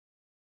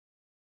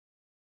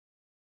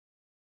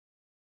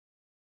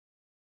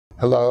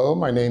Hello,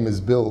 my name is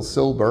Bill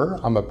Silber.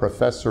 I'm a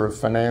professor of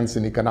finance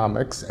and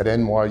economics at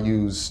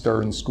NYU's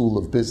Stern School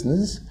of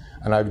Business,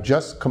 and I've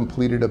just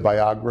completed a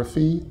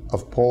biography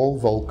of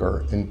Paul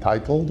Volcker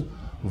entitled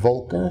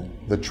Volcker,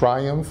 The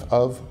Triumph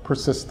of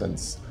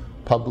Persistence,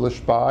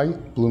 published by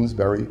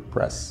Bloomsbury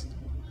Press.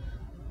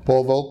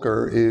 Paul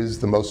Volcker is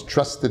the most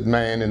trusted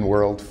man in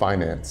world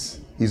finance.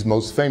 He's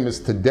most famous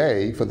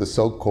today for the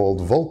so-called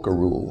Volcker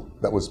Rule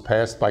that was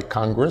passed by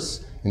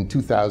Congress in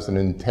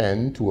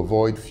 2010 to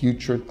avoid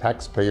future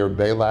taxpayer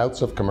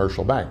bailouts of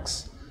commercial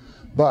banks.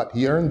 But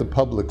he earned the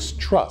public's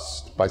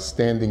trust by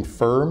standing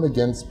firm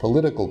against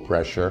political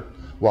pressure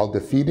while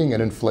defeating an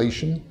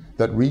inflation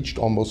that reached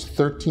almost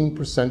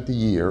 13% a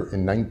year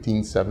in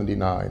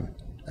 1979,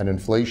 an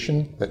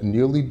inflation that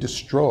nearly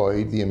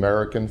destroyed the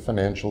American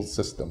financial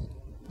system.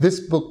 This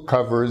book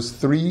covers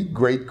three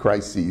great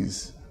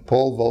crises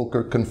Paul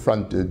Volcker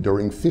confronted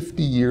during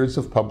 50 years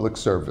of public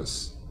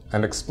service,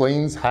 and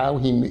explains how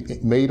he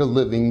made a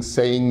living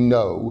saying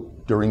no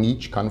during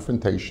each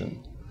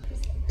confrontation.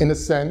 In a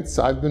sense,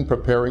 I've been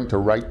preparing to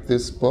write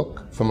this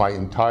book for my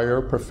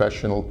entire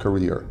professional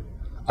career.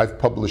 I've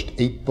published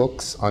 8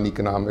 books on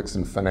economics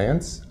and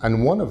finance,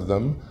 and one of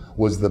them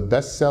was the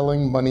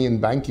best-selling money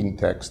and banking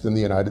text in the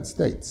United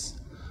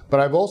States. But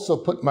I've also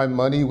put my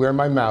money where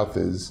my mouth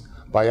is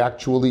by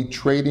actually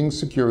trading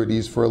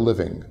securities for a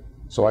living,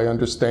 so I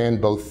understand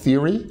both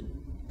theory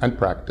and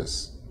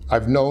practice.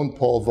 I've known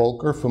Paul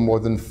Volcker for more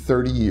than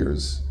 30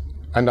 years,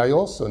 and I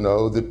also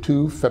know the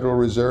 2 Federal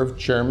Reserve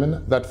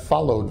chairmen that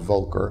followed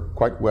Volcker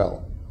quite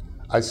well.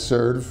 I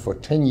served for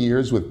 10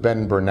 years with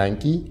Ben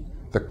Bernanke,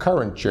 the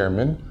current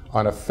chairman,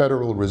 on a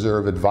Federal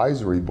Reserve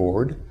Advisory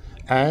Board,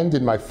 and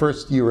in my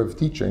first year of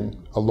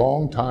teaching, a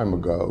long time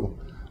ago,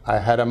 I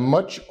had a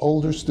much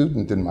older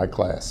student in my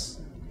class.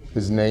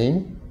 His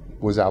name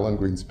was Alan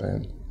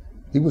Greenspan.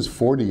 He was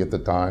 40 at the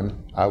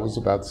time. I was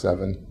about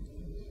 7.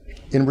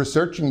 In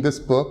researching this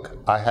book,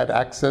 I had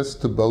access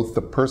to both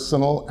the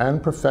personal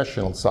and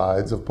professional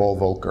sides of Paul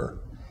Volcker.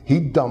 He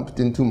dumped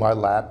into my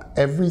lap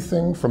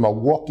everything from a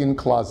walk-in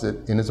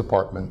closet in his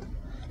apartment,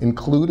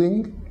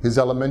 including his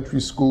elementary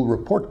school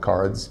report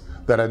cards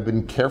that had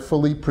been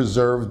carefully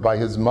preserved by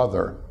his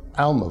mother,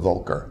 Alma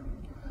Volcker.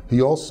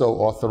 He also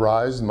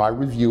authorized my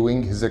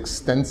reviewing his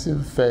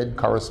extensive Fed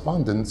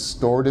correspondence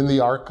stored in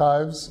the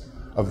archives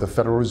of the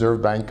Federal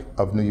Reserve Bank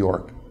of New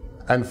York.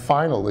 And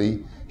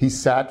finally, he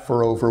sat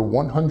for over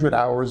 100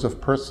 hours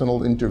of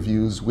personal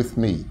interviews with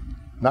me,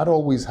 not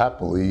always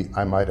happily,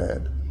 I might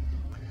add.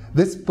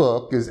 This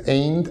book is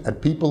aimed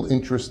at people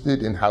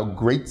interested in how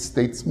great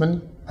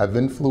statesmen have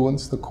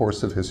influenced the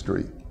course of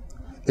history.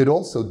 It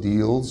also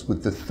deals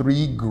with the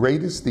 3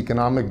 greatest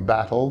economic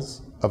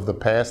battles of the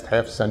past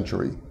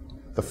half-century: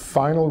 the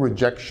final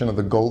rejection of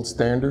the gold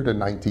standard in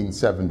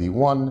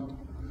 1971,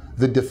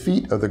 the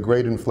defeat of the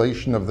great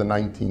inflation of the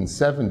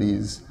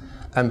 1970s,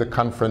 and the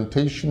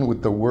confrontation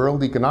with the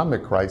world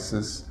economic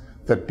crisis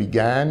that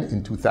began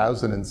in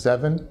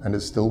 2007 and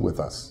is still with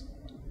us.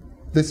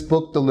 This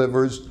book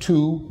delivers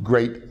 2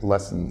 great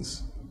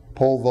lessons.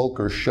 Paul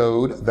Volcker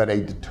showed that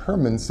a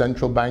determined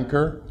central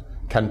banker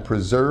can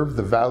preserve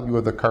the value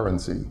of the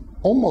currency,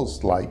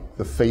 almost like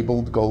the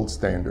fabled gold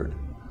standard.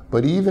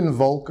 But even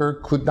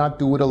Volcker could not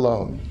do it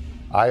alone.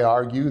 I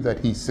argue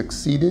that he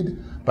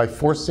succeeded by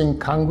forcing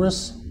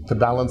Congress to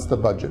balance the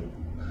budget.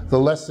 The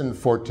lesson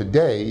for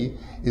today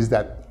is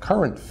that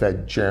current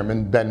Fed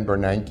Chairman Ben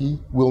Bernanke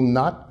will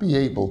not be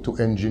able to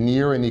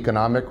engineer an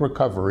economic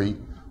recovery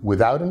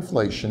without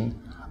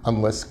inflation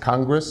unless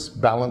Congress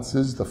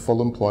balances the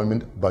full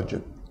employment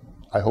budget.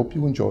 I hope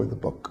you enjoy the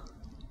book.